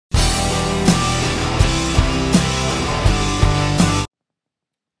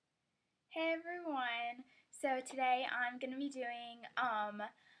So today I'm going to be doing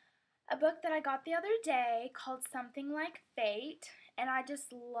a book that I got the other day called Something Like Fate, and I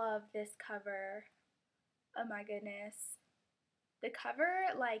just love this cover. Oh my goodness. The cover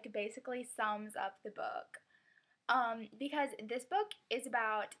basically sums up the book. Because this book is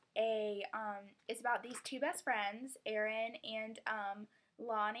about it's about these two best friends, Erin and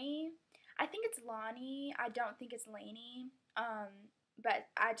Lonnie. I think it's Lonnie. I don't think it's Lainey. But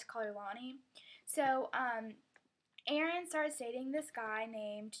I just call her Lonnie. So, Erin starts dating this guy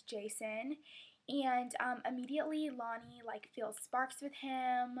named Jason, and immediately Lonnie feels sparks with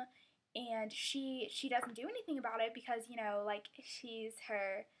him, and she doesn't do anything about it because she's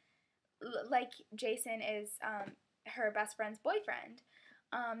her Jason is her best friend's boyfriend.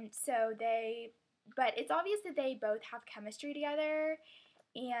 So but it's obvious that they both have chemistry together,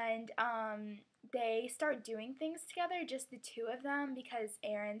 and they start doing things together, just the two of them, because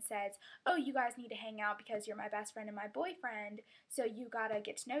Erin says, "Oh, you guys need to hang out because you're my best friend and my boyfriend, so you gotta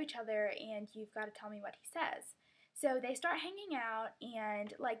get to know each other and you've gotta tell me what he says." So they start hanging out,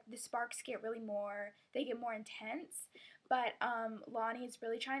 and the sparks get they get more intense. But Lonnie is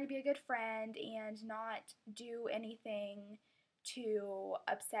really trying to be a good friend and not do anything to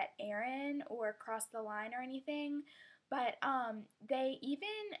upset Erin or cross the line or anything. But they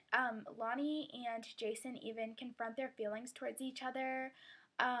even, Lonnie and Jason even confront their feelings towards each other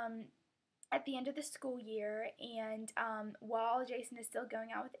at the end of the school year, and while Jason is still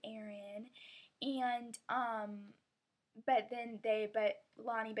going out with Erin, and but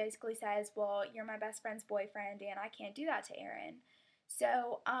Lonnie basically says, "Well, you're my best friend's boyfriend, and I can't do that to Erin."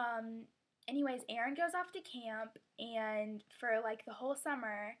 So, anyways, Erin goes off to camp, and for the whole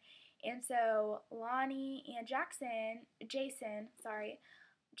summer, and so Lonnie and Jason,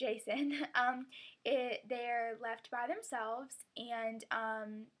 they're left by themselves, and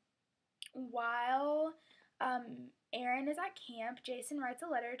while Erin is at camp, Jason writes a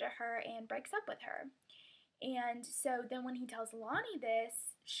letter to her and breaks up with her. And so then when he tells Lonnie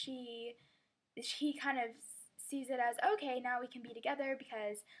this, she kind of sees it as, okay, now we can be together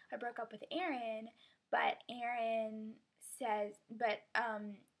because I broke up with Erin. But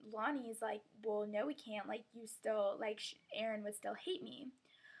Lonnie's like, well, no, we can't. You still, Erin would still hate me.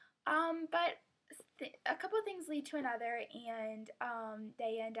 But a couple of things lead to another, and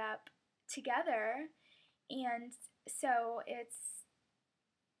they end up together. And so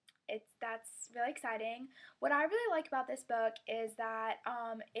that's really exciting. What I really like about this book is that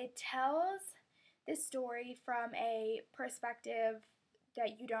it tells this story from a perspective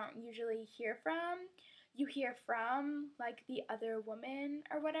that you don't usually hear from. You hear from the other woman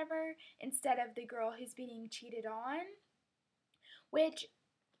or whatever instead of the girl who's being cheated on, which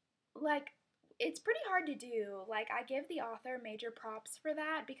it's pretty hard to do. I give the author major props for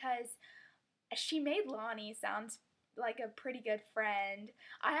that because she made Lonnie sound like a pretty good friend.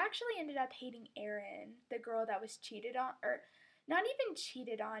 I actually ended up hating Erin, the girl that was cheated on, or not even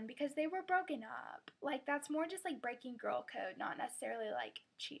cheated on, because they were broken up. That's more just breaking girl code, not necessarily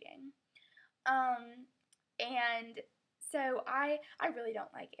cheating. And so I really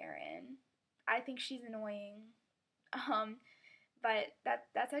don't like Erin. I think she's annoying. But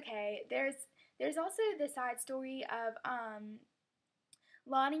that's okay. There's also the side story of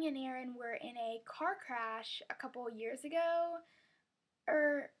Lonnie and Erin were in a car crash a couple years ago.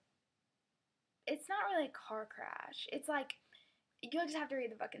 Or it's not really a car crash. It's you'll just have to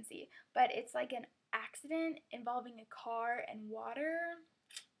read the book and see. But it's an accident involving a car and water.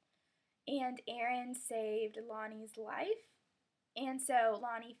 And Erin saved Lonnie's life. And so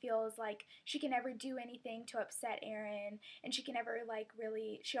Lonnie feels like she can never do anything to upset Erin, and she can never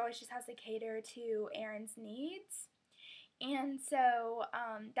she always just has to cater to Erin's needs. And so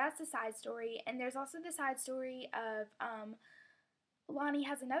that's the side story. And there's also the side story of Lonnie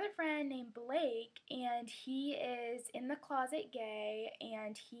has another friend named Blake, and he is in the closet gay,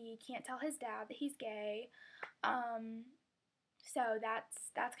 and he can't tell his dad that he's gay. So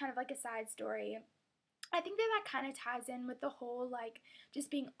that's kind of a side story. I think that kind of ties in with the whole just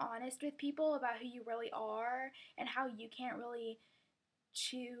being honest with people about who you really are, and how you can't really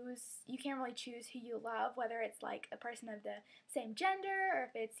choose who you love, whether it's a person of the same gender or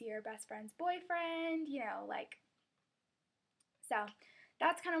if it's your best friend's boyfriend, so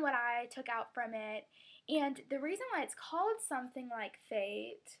that's kind of what I took out from it. And the reason why it's called Something Like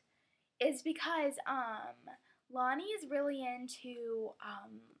Fate is because Lonnie is really into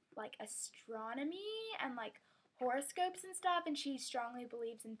astronomy and horoscopes and stuff, and she strongly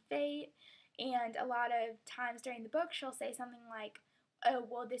believes in fate. And a lot of times during the book she'll say something like, oh,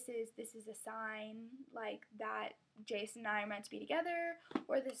 well, this is a sign, like, that Jason and I are meant to be together,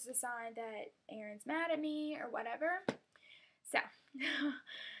 or this is a sign that Aaron's mad at me, or whatever. So,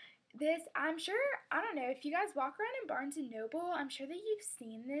 this, I'm sure, I don't know, if you guys walk around in Barnes & Noble, I'm sure that you've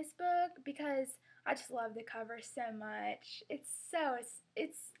seen this book, because I just love the cover so much. It so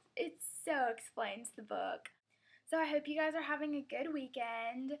explains the book. So I hope you guys are having a good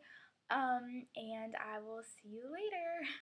weekend, and I will see you later.